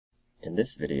In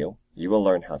this video, you will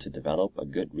learn how to develop a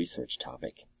good research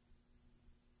topic.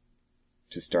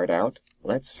 To start out,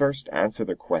 let's first answer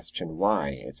the question why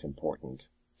it's important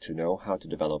to know how to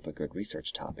develop a good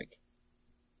research topic.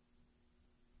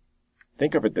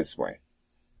 Think of it this way.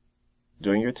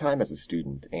 During your time as a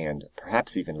student, and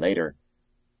perhaps even later,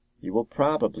 you will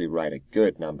probably write a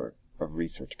good number of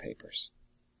research papers.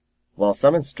 While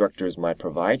some instructors might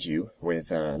provide you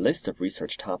with a list of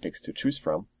research topics to choose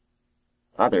from,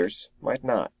 others might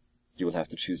not. You will have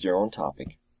to choose your own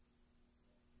topic.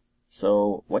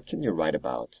 So, what can you write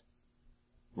about?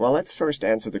 Well, let's first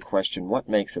answer the question, what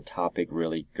makes a topic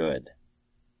really good?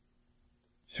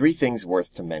 3 things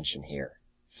worth to mention here.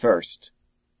 First,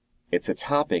 it's a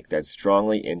topic that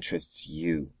strongly interests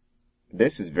you.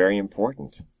 This is very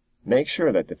important. Make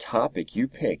sure that the topic you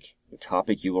pick, the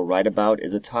topic you will write about,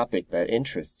 is a topic that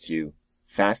interests you,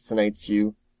 fascinates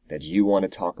you, that you want to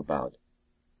talk about.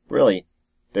 Really,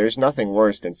 there's nothing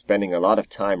worse than spending a lot of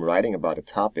time writing about a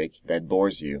topic that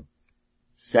bores you.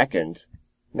 Second,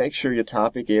 make sure your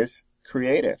topic is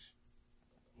creative.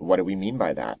 What do we mean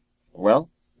by that? Well,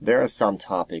 there are some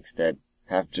topics that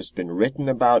have just been written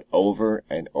about over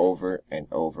and over and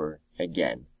over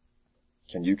again.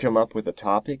 Can you come up with a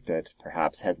topic that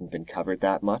perhaps hasn't been covered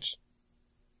that much?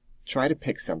 Try to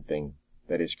pick something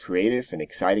that is creative and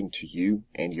exciting to you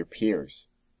and your peers.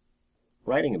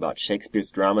 Writing about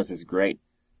Shakespeare's dramas is great,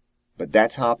 but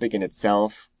that topic in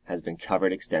itself has been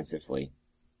covered extensively.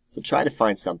 So try to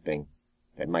find something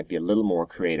that might be a little more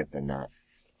creative than that.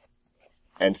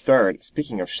 And third,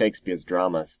 speaking of Shakespeare's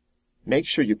dramas, make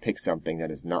sure you pick something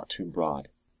that is not too broad.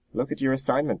 Look at your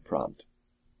assignment prompt.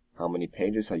 How many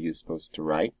pages are you supposed to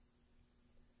write?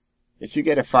 If you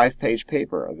get a 5-page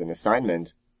paper as an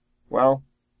assignment, well,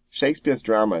 Shakespeare's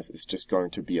dramas is just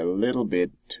going to be a little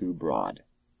bit too broad.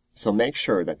 So make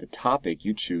sure that the topic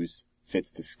you choose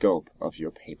fits the scope of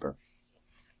your paper.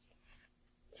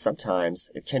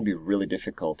 Sometimes it can be really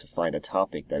difficult to find a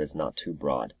topic that is not too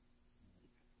broad.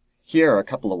 Here are a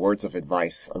couple of words of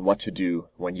advice on what to do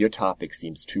when your topic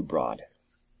seems too broad.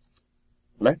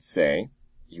 Let's say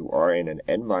you are in an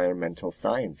environmental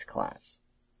science class.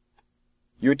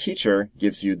 Your teacher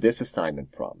gives you this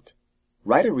assignment prompt.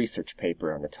 Write a research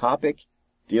paper on a topic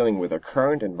dealing with a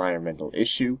current environmental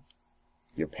issue.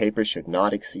 Your paper should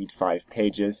not exceed 5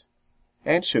 pages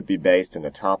and should be based on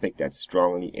a topic that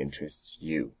strongly interests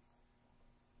you.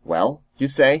 Well, you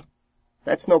say,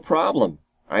 that's no problem.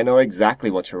 I know exactly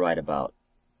what to write about.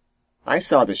 I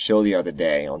saw the show the other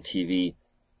day on TV,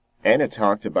 and it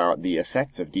talked about the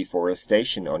effects of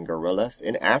deforestation on gorillas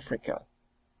in Africa.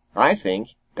 I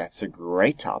think that's a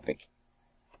great topic.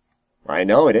 I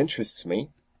know it interests me,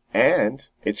 and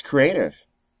it's creative.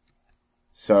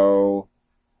 So,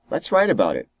 let's write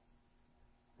about it.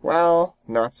 Well,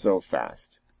 not so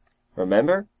fast.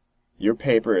 Remember, your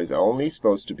paper is only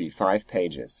supposed to be 5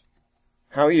 pages.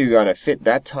 How are you going to fit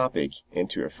that topic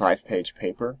into a 5-page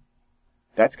paper?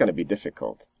 That's going to be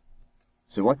difficult.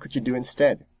 So what could you do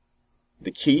instead?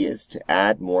 The key is to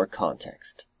add more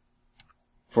context.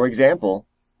 For example,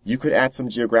 you could add some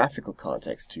geographical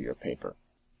context to your paper.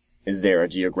 Is there a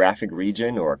geographic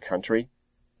region or country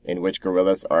in which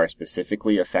gorillas are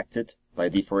specifically affected by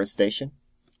deforestation?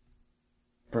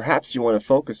 Perhaps you want to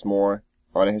focus more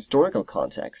on a historical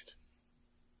context.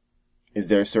 Is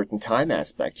there a certain time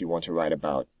aspect you want to write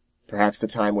about? Perhaps the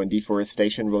time when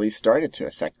deforestation really started to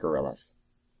affect gorillas.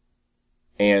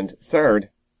 And third,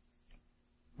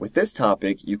 with this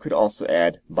topic, you could also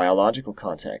add biological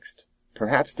context.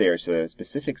 Perhaps there's a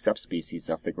specific subspecies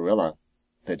of the gorilla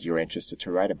that you're interested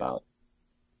to write about.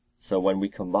 So when we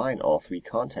combine all 3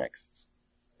 contexts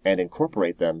and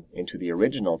incorporate them into the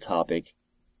original topic,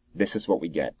 this is what we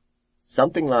get.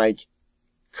 Something like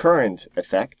current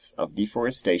effects of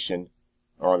deforestation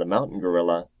on the mountain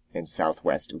gorilla in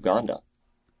southwest Uganda.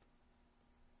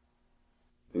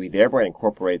 We thereby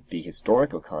incorporate the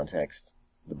historical context,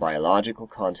 the biological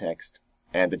context,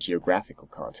 and the geographical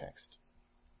context.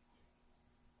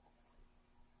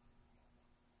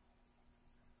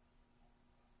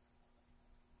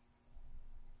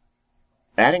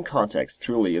 Adding context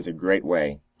truly is a great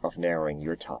way of narrowing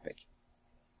your topic.